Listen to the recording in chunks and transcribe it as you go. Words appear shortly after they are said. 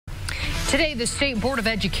Today, the State Board of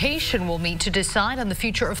Education will meet to decide on the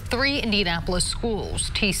future of 3 Indianapolis schools,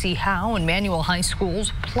 T.C. Howe and Manual High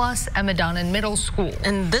Schools, plus Emma Donnan Middle School.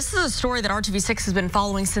 And this is a story that RTV6 has been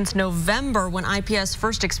following since November, when IPS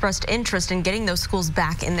first expressed interest in getting those schools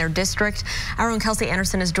back in their district. Our own Kelsey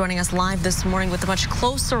Anderson is joining us live this morning with a much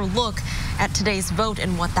closer look at today's vote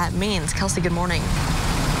and what that means. Kelsey, good morning.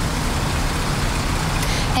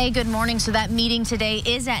 Hey, good morning. So that meeting today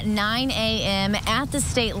is at 9 a.m. at the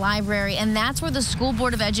State Library, and that's where the School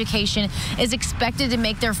Board of Education is expected to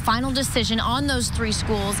make their final decision on those 3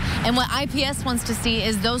 schools. And what IPS wants to see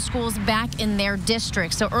is those schools back in their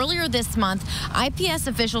district. So earlier this month, IPS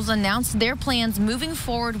officials announced their plans moving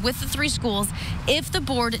forward with the 3 schools if the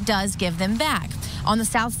board does give them back. On the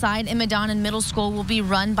south side, Emma Donnan Middle School will be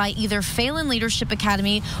run by either Phelan Leadership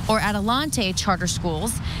Academy or Adelante Charter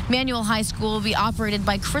Schools. Manual High School will be operated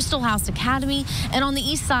by Crystal House Academy. And on the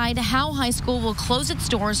east side, Howe High School will close its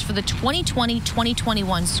doors for the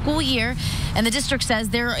 2020-2021 school year. And the district says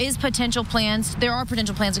there are potential plans, to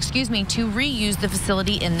reuse the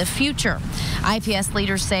facility in the future. IPS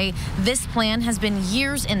leaders say this plan has been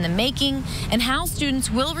years in the making, and Howe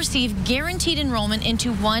students will receive guaranteed enrollment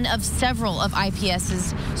into one of several of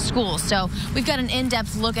IPS's schools. So we've got an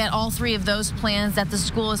in-depth look at all 3 of those plans that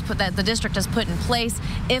the district has put in place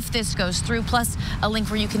if this goes through, plus a link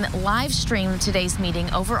where you can live stream today's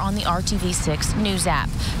meeting over on the RTV6 News app.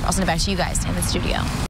 I'll send it back to you guys in the studio.